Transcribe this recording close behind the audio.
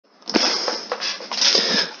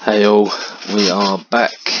Hey all, we are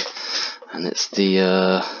back, and it's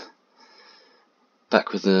the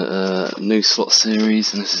back with the new slot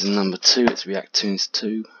series, and this is number 2. It's Reactoonz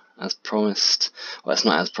 2, as promised. Well, it's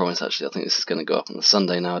not as promised actually. I think this is going to go up on the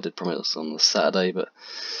Sunday now. I did promise on the Saturday, but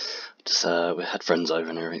just we had friends over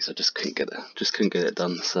and everything, so I just couldn't get it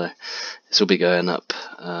done. So this will be going up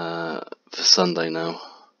for Sunday now.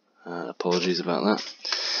 Apologies about that.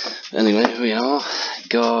 Anyway, here we are,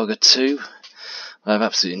 Gaga 2. I have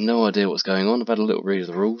absolutely no idea what's going on. I've had a little read of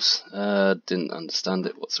the rules, didn't understand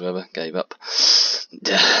it whatsoever, gave up.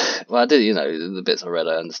 Well, I did, you know, the bits I read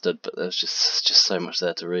I understood, but there's just so much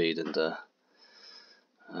there to read and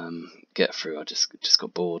get through. I just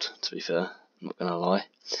got bored, to be fair, I'm not gonna lie.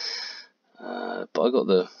 But I got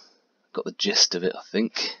the gist of it, I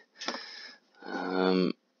think.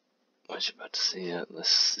 As you're about to see,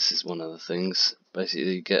 this is one of the things.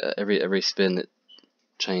 Basically, you get every spin it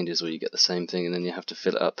changes, or you get the same thing, and then you have to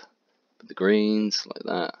fill it up with the greens like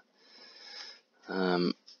that.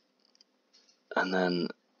 And then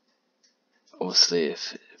obviously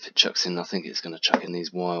if it chucks in, I think it's going to chuck in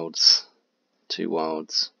these wilds, 2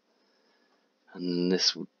 wilds, and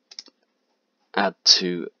this will add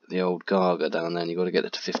to the old Gaga down there, and you've got to get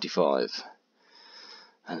it to 55,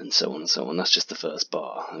 and so on and so on. That's just the first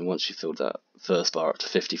bar, and once you fill that first bar up to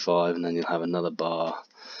 55, and then you'll have another bar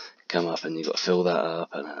come up, and you've got to fill that up,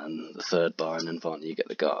 and the third bar, and then finally you get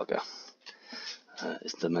the Gaga.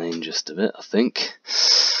 It's the main gist of it, I think.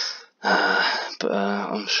 But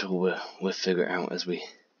I'm sure we'll figure it out as we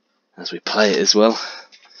play it as well.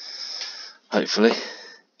 Hopefully.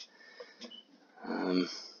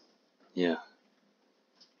 Yeah.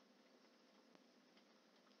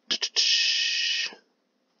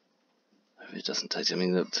 Hope it doesn't take. I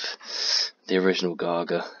mean, the original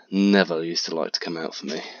Gaga never used to like to come out for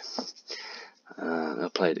me. I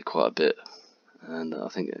played it quite a bit, and I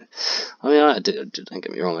think, I did. Don't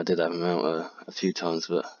get me wrong, I did have him out a few times,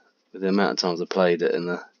 but with the amount of times I played it and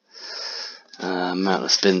the amount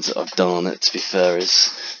of spins that I've done on it, to be fair,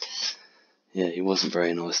 yeah, he wasn't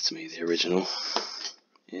very nice to me, the original.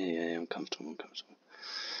 Yeah, I'm comfortable.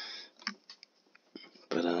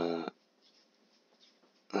 But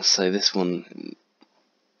let's say this one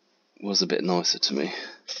was a bit nicer to me.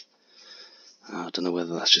 I don't know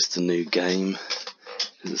whether that's just a new game,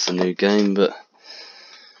 because it's a new game, but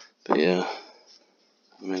yeah.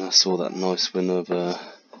 I mean, I saw that nice win of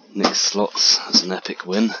Nick's slots as an epic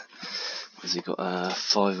win. Has he got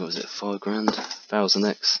 5 grand?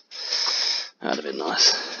 1000x? That'd have been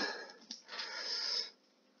nice.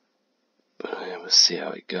 But yeah, we'll see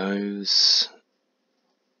how it goes.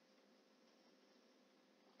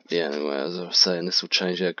 Yeah, anyway, as I was saying, this will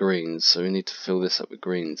change our greens, so we need to fill this up with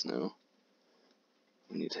greens now.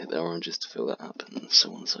 We need to hit the oranges to fill that up, and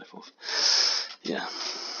so on and so forth. Yeah.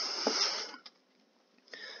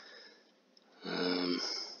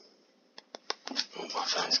 My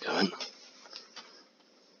phone's going.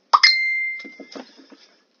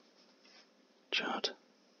 Chad.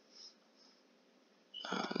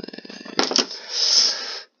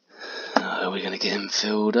 Are we going to get him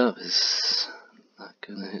filled up? Is that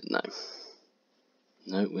going to hit? No.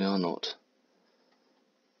 No, we are not.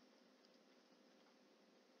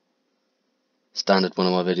 Standard one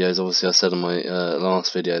of my videos. Obviously, I said on my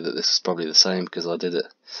last video that this is probably the same, because I did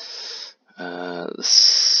it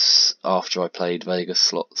after I played Vegas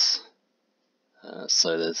slots,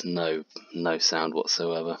 so there's no sound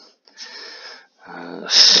whatsoever.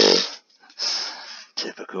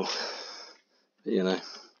 Typical. But, you know,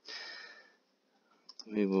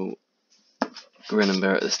 we will grin and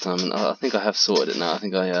bear it this time, and I think I have sorted it now. I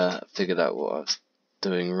think I figured out what I was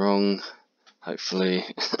doing wrong, hopefully.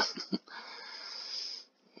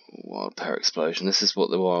 Wild pair explosion. This is what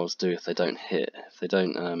the wilds do if they don't hit. If they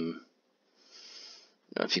don't,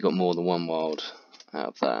 if you got more than one wild out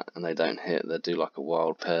of that and they don't hit, they'll do like a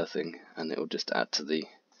wild pair thing, and it will just add to the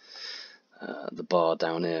bar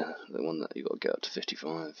down here, the one that you got to get up to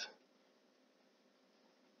 55.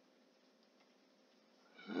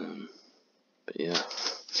 But yeah,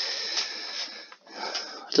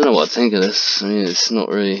 I don't know what I think of this. I mean, it's not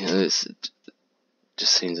really. It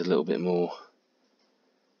just seems a little bit more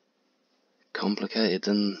complicated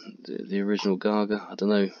than the original Gaga. I don't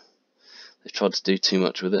know. They've tried to do too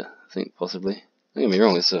much with it, I think, possibly. Don't get me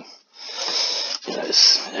wrong, it's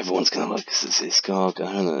everyone's gonna like it's Gaga,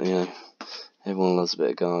 isn't it? You know, everyone loves a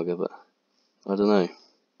bit of Gaga, but I don't know.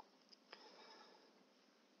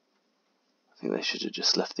 I think they should have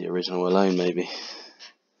just left the original alone, maybe.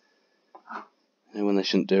 You know, when they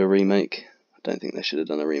shouldn't do a remake, I don't think they should have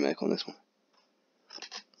done a remake on this one.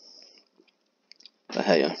 But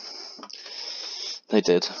hey, They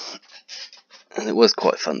did, and it was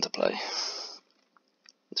quite fun to play.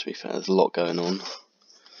 To be fair, there's a lot going on.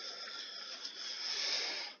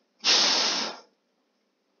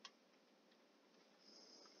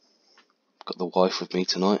 Got the wife with me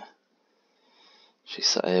tonight. She's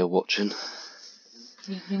sat here watching.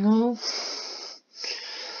 Evening all.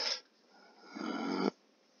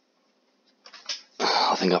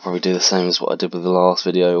 I think I'll probably do the same as what I did with the last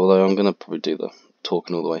video, although I'm going to probably do the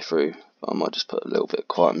talking all the way through. But I might just put a little bit of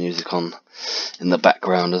quiet music on in the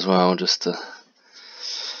background as well, just to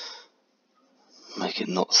make it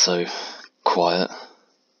not so quiet.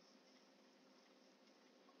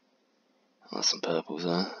 There's some purples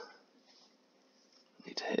there.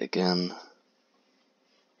 Need to hit again.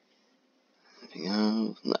 Anything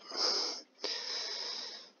else? No.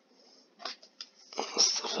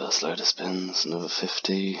 That's the first load of spins, another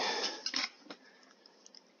 50.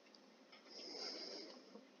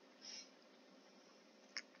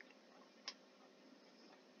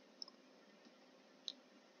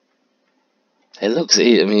 It looks,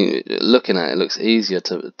 I mean, looking at it, it looks easier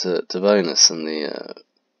to bonus than the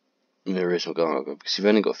original Gargoyle, because you've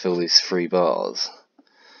only got to fill these 3 bars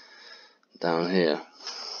down here.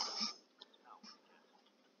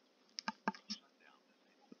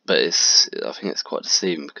 But I think it's quite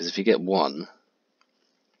deceiving, because if you get 1,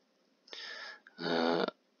 and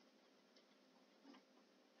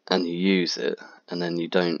you use it, and then you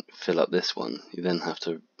don't fill up this one, you then have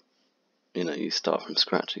to, you start from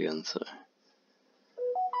scratch again. So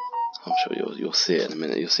I'm sure you'll see it in a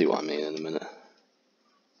minute. You'll see what I mean in a minute,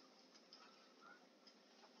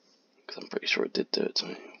 because I'm pretty sure it did do it to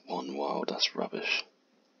me. 1 wild, that's rubbish.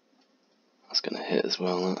 That's gonna hit as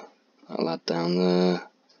well. That lad down there,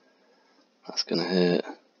 that's gonna hit.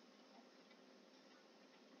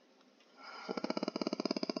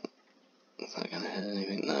 Is that gonna hit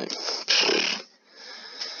anything? No.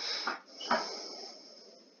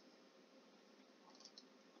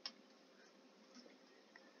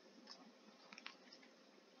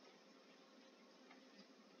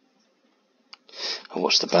 I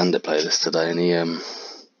watched the Bandit play this today, and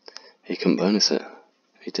he couldn't bonus it.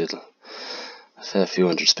 He did a fair few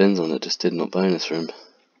hundred spins on it, just did not bonus for him.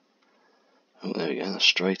 Oh, there we go, that's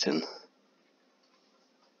straight in.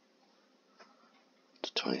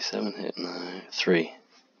 To 27 hit, no. 3,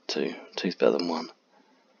 2. 2's better than 1.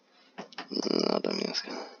 No, I don't think that's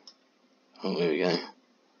gonna. Oh, here we go.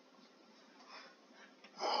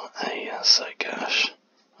 Oh, hey, that's so cash.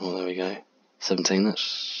 Oh, there we go. 17,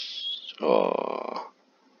 that's. Oh.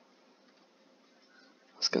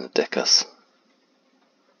 That's gonna deck us.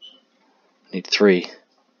 Need 3.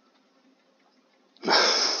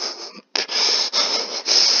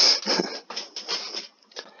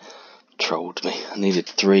 Trolled me. I needed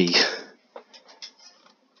 3.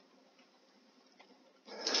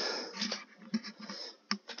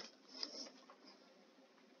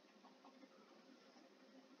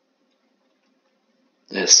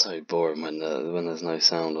 It's so boring when there's no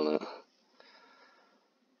sound on it.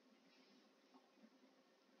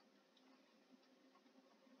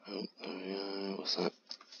 Oh, there we go. What's that?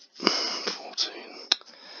 14.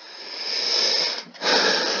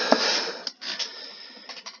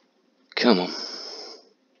 Come on.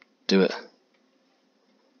 Do it.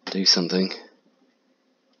 Do something.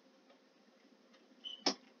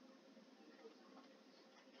 I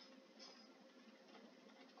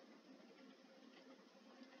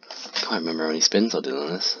can't remember how many spins I did on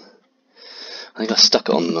this. I think I stuck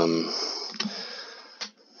it on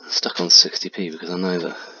 60p, because I know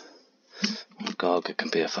that Garga can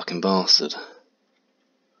be a fucking bastard.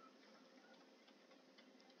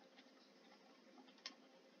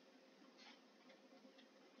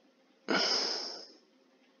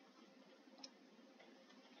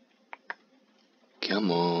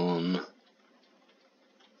 Come on.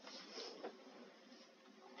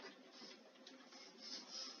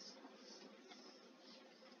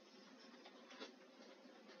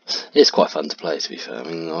 It's quite fun to play, to be fair. I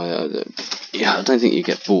mean, I don't think you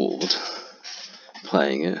get bored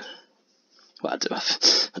playing it. Well, it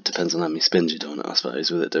depends on how many spins you do on it, I suppose,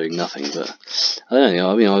 with it doing nothing. But I don't know.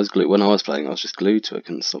 I mean, when I was playing, I was just glued to it. I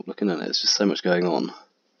couldn't stop looking at it. There's just so much going on.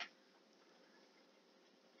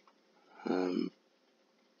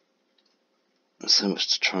 There's so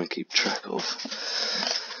much to try and keep track of,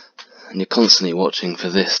 and you're constantly watching for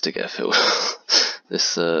this to get filled.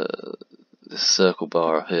 This circle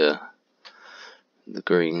bar up here, the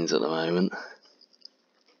greens at the moment.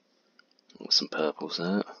 Got some purples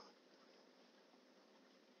there.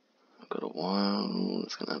 I've got a wild.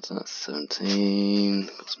 Let's go down to that 17.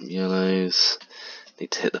 Got some yellows. Need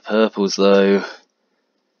to hit the purples though.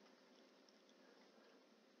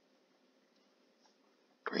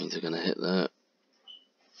 Greens are going to hit that.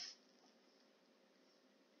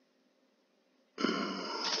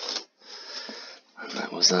 And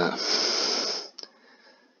that was that.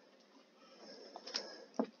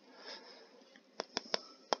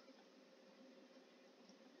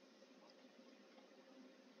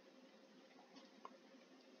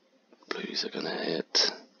 Blues are going to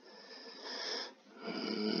hit.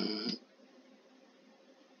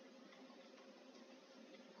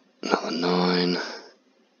 Another 9.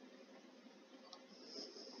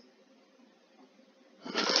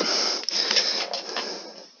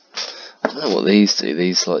 I don't know what these do.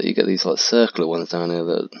 These, like, you get these like circular ones down here,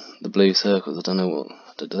 the blue circles. I don't know what.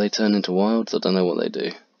 Do they turn into wilds? I don't know what they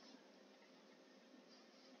do.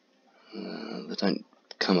 They don't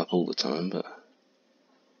come up all the time, but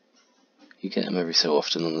you get them every so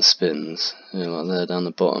often on the spins. You know, like there down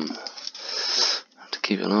the bottom. I have to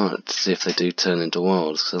keep an eye on it to see if they do turn into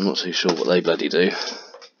wilds, because I'm not too sure what they bloody do.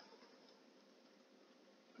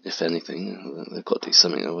 If anything, they've got to do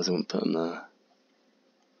something, otherwise they wouldn't put them there.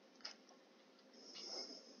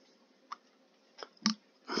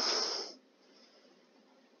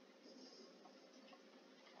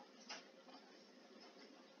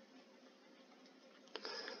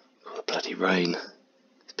 Oh, the bloody rain.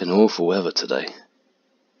 It's been awful weather today.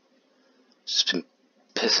 It's just been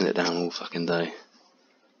pissing it down all fucking day.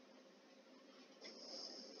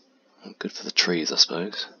 Good for the trees, I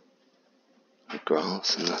suppose. The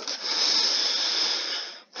grass and the...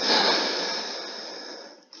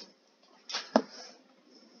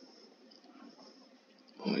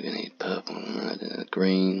 What are we going to need? Purple and red,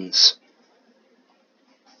 greens.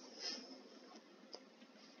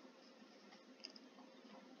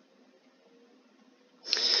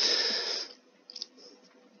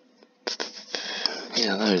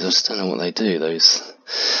 Yeah, those, I just don't know what they do, those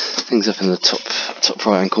things up in the top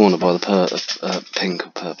right hand corner by the pink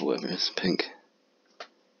or purple, whatever it is, pink.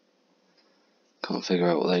 Can't figure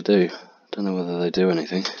out what they do. Don't know whether they do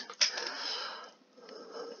anything.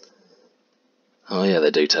 Oh yeah, they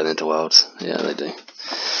do turn into wilds. Yeah, they do.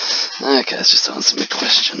 Okay, let's just answer my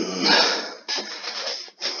question.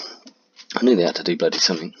 I knew they had to do bloody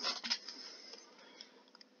something.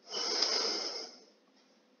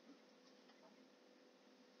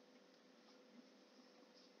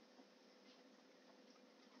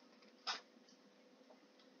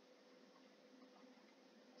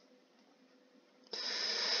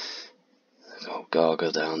 Got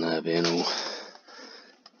Gaga down there being all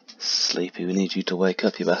sleepy. We need you to wake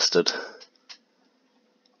up, you bastard.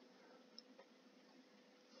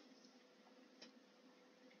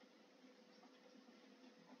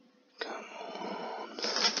 Come on.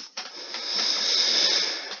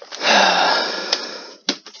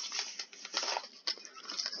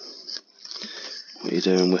 What are you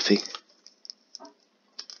doing, Whiffy?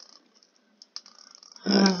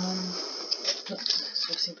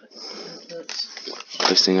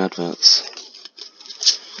 Posting adverts.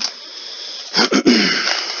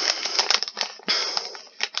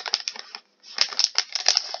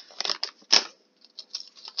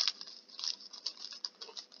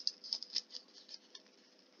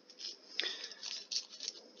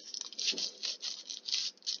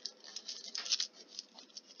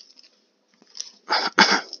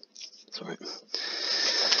 Sorry.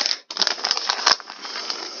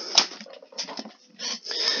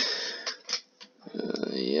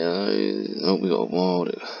 Oh, we got a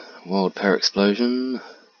wild pear expansion,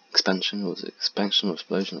 or was it expansion or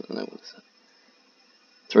explosion? I don't know, what is that?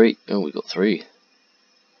 3. Oh, we got 3.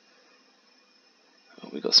 Oh,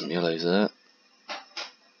 we got some yellows there.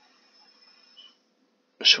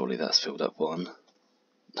 Surely that's filled up 1.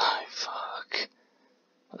 No, fuck.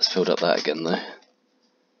 Let's filled up that again though.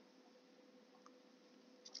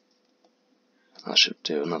 That should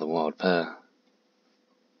do another wild pear.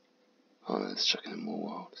 Oh no, it's chucking in more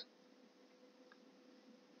wilds.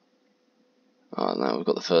 Oh, now we've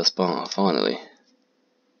got the first bar, finally.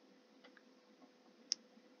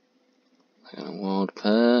 A wild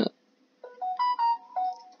pear.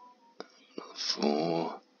 Another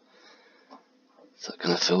 4. Is that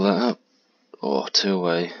going to fill that up? Oh, 2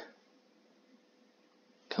 away.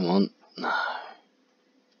 Come on. No.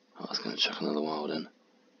 I was going to chuck another wild in.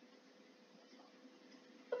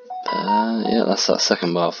 Yeah, that's that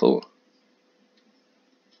second bar full.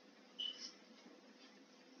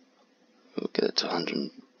 We'll get it to 100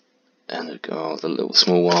 and oh, the little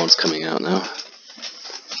small wild's coming out now.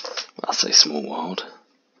 I say small wild.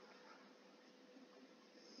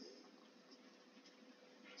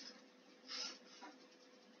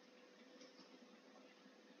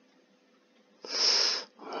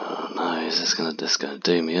 Oh no, this is gonna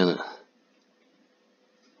do me, isn't it?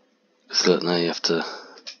 Because look, now you have to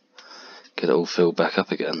get it all filled back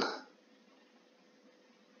up again.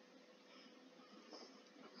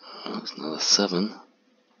 Oh, that's another 7.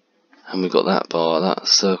 And we've got that bar, that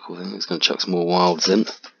circle thing. It's going to chuck some more wilds in.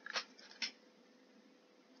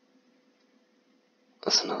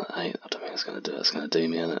 That's another 8. I don't think it's going to do it. It's going to do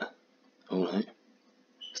me, isn't it? Oh no.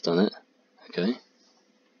 It's done it. Okay.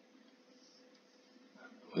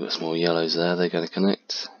 We've got some more yellows there. They're going to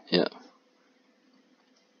connect. Yeah.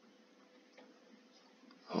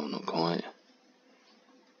 Oh, not quite.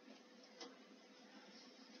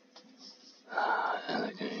 Yeah,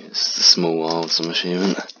 there goes. It's the small wilds, I'm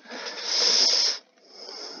assuming.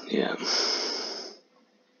 Yeah.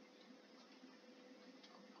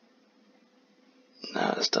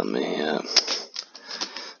 Now it's done me. Yeah.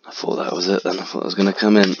 I thought that was it then. I thought it was going to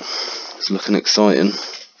come in. It's looking exciting.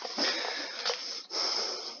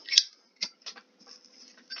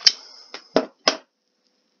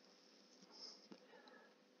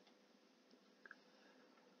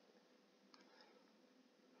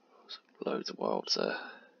 Loads of wilds there.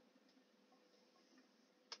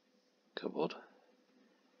 Come on.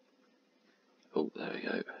 Oh, there we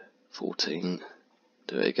go. 14.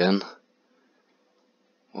 Do it again.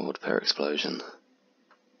 Wild pair explosion.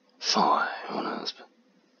 5. Oh no,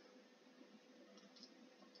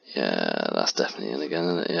 yeah, that's definitely in again,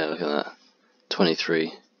 isn't it? Yeah, look at that.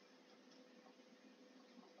 23.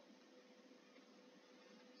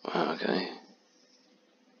 Wow, okay.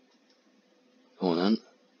 Go on then.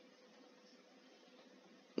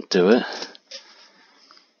 Do it.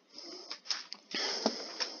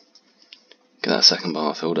 Get that second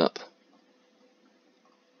bar filled up.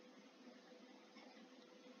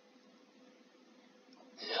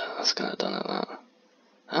 Yeah, that's gonna have done it, that.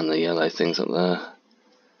 And the yellow things up there.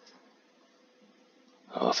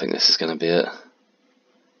 Oh, I think this is gonna be it.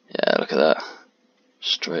 Yeah, look at that.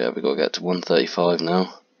 Straight up, we've got to get to 135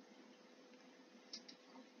 now.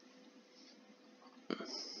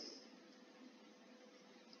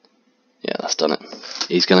 Yeah, that's done it.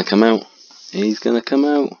 He's gonna come out. He's gonna come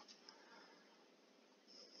out.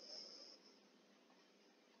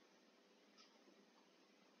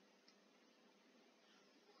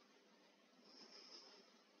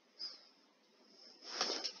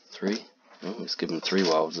 Three. Oh, he's given 3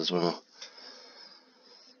 wilds as well.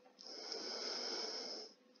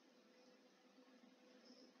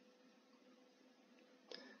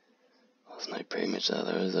 There's no pre-image there,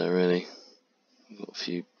 though, is there really? We've got a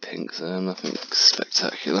few pinks there, nothing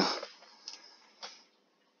spectacular.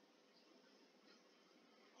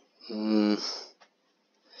 It's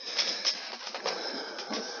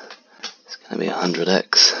gonna be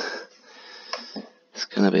 100x. It's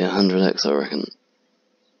gonna be 100x, I reckon.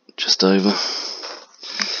 Just over.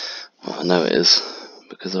 Well, I know it is,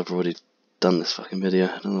 because I've already done this fucking video.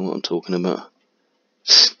 I don't know what I'm talking about.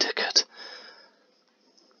 Dickhead.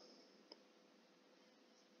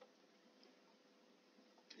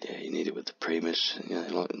 Yeah, you need it with the pre-image. You know,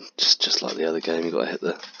 like just like the other game, you gotta hit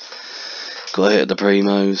the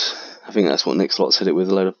primos. I think that's what Nick Slots hit it with,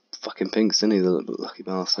 a load of fucking pinks, didn't he? The lucky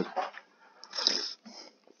bastard.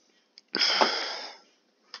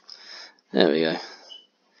 There we go.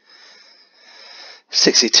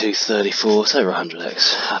 62.34, it's over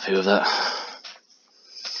 100x. Happy with that.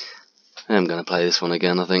 I am going to play this one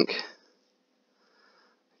again, I think.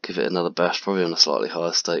 Give it another bash, probably on a slightly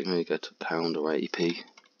higher stake. Maybe go to £1 or 80p.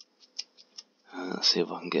 Let's see if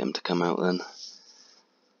I can get him to come out then.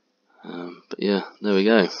 But yeah, there we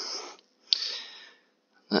go.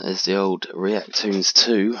 That is the old Reactoonz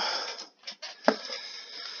 2.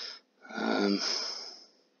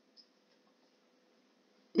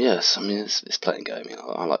 Yes, I mean it's Playngo. I mean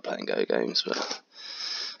I like Playngo games, but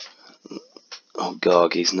oh,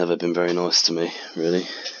 Gargy's never been very nice to me, really.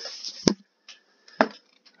 But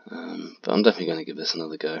I'm definitely going to give this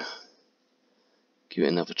another go. Give it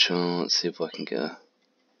another chance, see if I can get a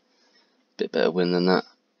bit better win than that,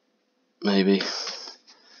 maybe.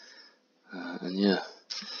 And yeah.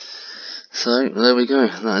 So there we go.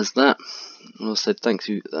 That is that. I'll say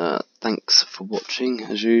thanks for watching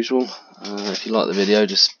as usual. If you like the video,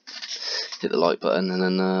 just hit the like button and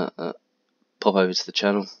then pop over to the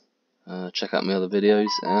channel, check out my other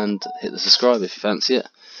videos and hit the subscribe if you fancy it.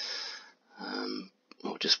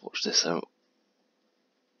 Or just watch this out.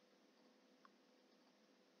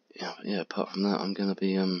 Yeah, apart from that, I'm gonna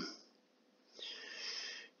be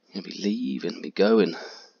leaving, be going,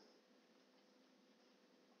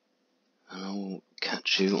 and I'll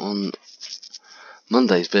catch you on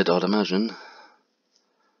Monday's bid, I'd imagine.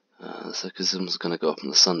 So because this one's going to go up on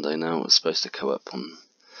the Sunday now, it's supposed to go up on,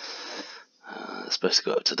 it's supposed to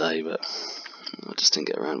go up today, but I just didn't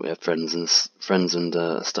get around. We had friends and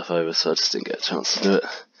stuff over, so I just didn't get a chance to do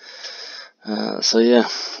it. So yeah,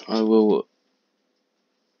 I will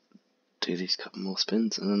do these couple more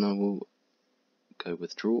spins, and then I will go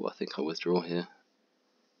withdraw. I think I'll withdraw here.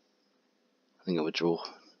 I think I'll withdraw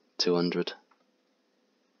 200,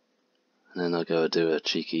 and then I'll go do a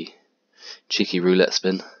cheeky roulette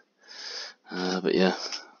spin. But yeah,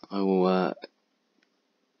 I will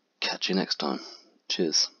catch you next time.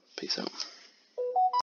 Cheers. Peace out.